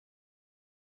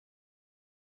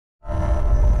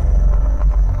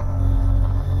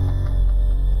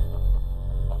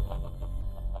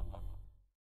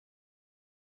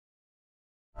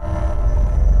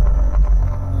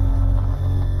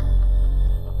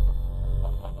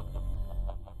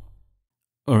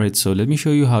Alright, so let me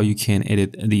show you how you can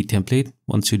edit the template.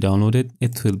 Once you download it,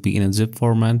 it will be in a zip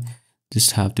format.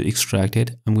 Just have to extract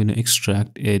it. I'm going to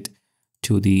extract it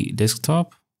to the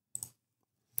desktop,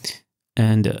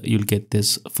 and you'll get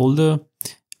this folder,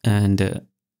 and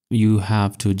you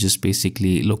have to just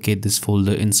basically locate this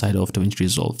folder inside of Davinci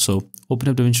Resolve. So open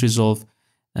up Davinci Resolve,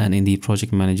 and in the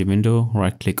project manager window,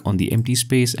 right click on the empty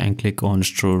space and click on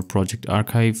Restore Project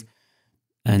Archive,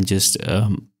 and just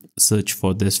search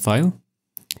for this file.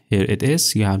 Here it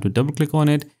is. You have to double click on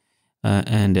it,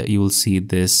 and you will see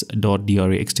this .dra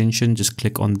extension. Just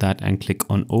click on that and click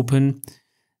on open,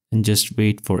 and just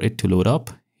wait for it to load up.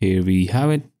 Here we have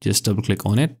it. Just double click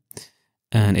on it,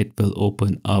 and it will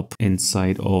open up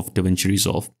inside of Davinci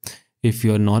Resolve. If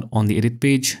you are not on the edit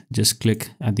page, just click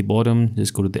at the bottom,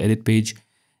 just go to the edit page,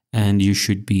 and you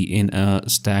should be in a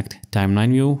stacked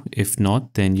timeline view. If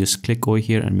not, then just click over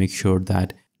here and make sure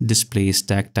that display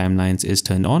stacked timelines is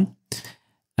turned on.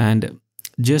 And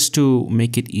just to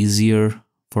make it easier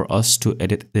for us to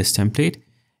edit this template,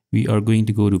 we are going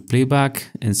to go to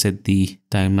playback and set the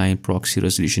timeline proxy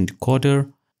resolution to quarter,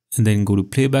 and then go to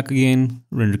playback again,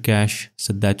 render cache,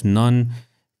 set that to none,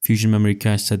 fusion memory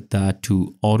cache, set that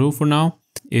to auto for now.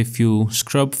 If you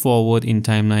scrub forward in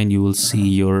timeline, you will see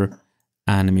your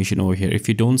animation over here. If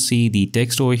you don't see the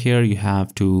text over here, you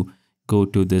have to go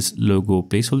to this logo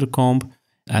placeholder comp.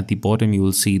 At the bottom, you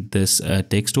will see this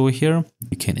text over here.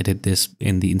 You can edit this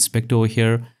in the inspector over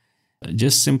here.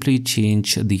 Just simply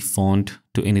change the font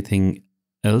to anything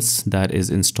else that is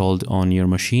installed on your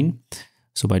machine.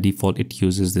 So by default, it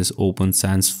uses this Open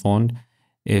Sans font.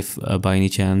 If by any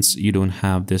chance you don't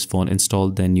have this font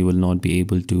installed, then you will not be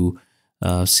able to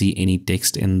see any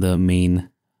text in the main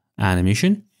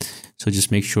animation. So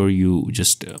just make sure you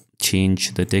just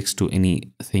change the text to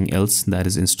anything else that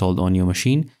is installed on your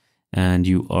machine, and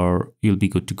you'll be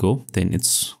good to go. Then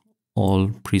it's all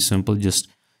pretty simple. Just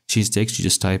change text. You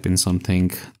just type in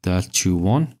something that you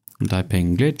want. I'm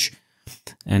typing glitch,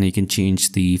 and you can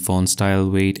change the font style,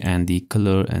 weight, and the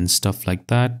color and stuff like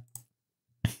that.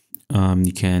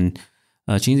 You can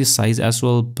change the size as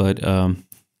well, but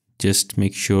just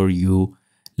make sure you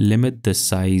limit the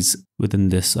size within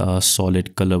this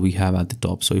solid color we have at the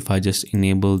top. So if I just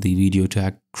enable the video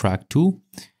track 2,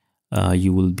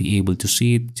 you will be able to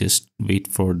see it. Just wait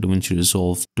for Davinci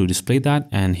Resolve to display that,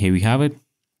 and here we have it.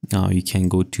 Now you can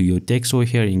go to your text over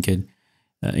here. You can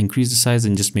increase the size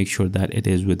and just make sure that it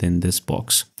is within this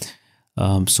box.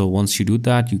 So once you do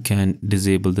that, you can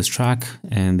disable this track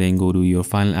and then go to your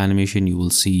final animation. You will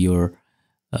see your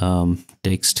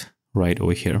text right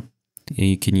over here.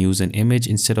 You can use an image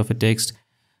instead of a text.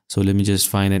 So let me just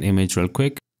find an image real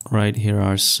quick. Right, here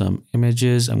are some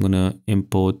images. I'm gonna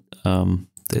import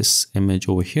this image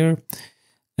over here,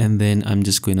 and then I'm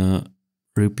just gonna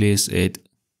replace it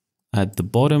at the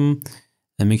bottom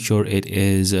and make sure it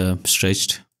is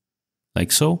stretched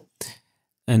like so.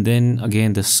 And then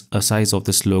again, this size of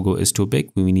this logo is too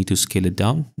big. We need to scale it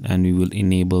down, and we will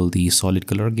enable the solid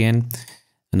color again.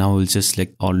 And now we'll just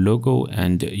select our logo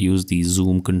and use the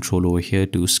zoom control over here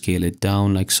to scale it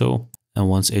down like so. And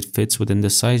once it fits within the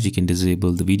size, you can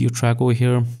disable the video track over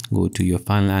here, go to your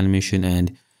final animation,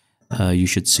 and you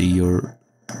should see your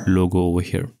logo over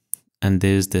here. And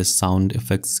there's the sound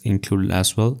effects included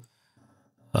as well.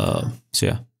 So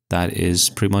yeah, that is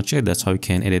pretty much it. That's how you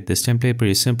can edit this template.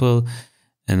 Pretty simple.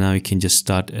 And now you can just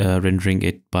start rendering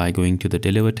it by going to the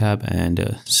deliver tab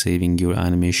and saving your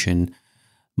animation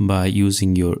by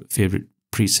using your favorite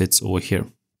presets over here.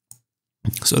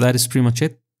 So that is pretty much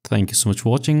it. Thank you so much for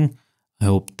watching. I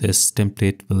hope this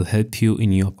template will help you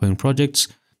in your upcoming projects.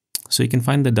 So you can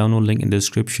find the download link in the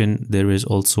description. There is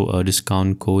also a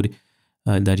discount code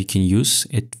that you can use.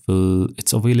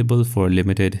 It's available for a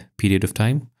limited period of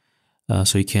time.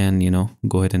 So you can,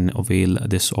 go ahead and avail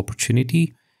this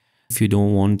opportunity. If you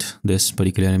don't want this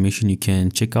particular animation, you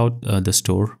can check out the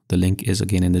store. The link is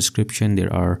again in the description.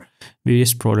 There are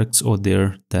various products out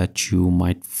there that you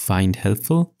might find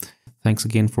helpful. Thanks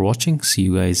again for watching. See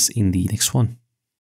you guys in the next one.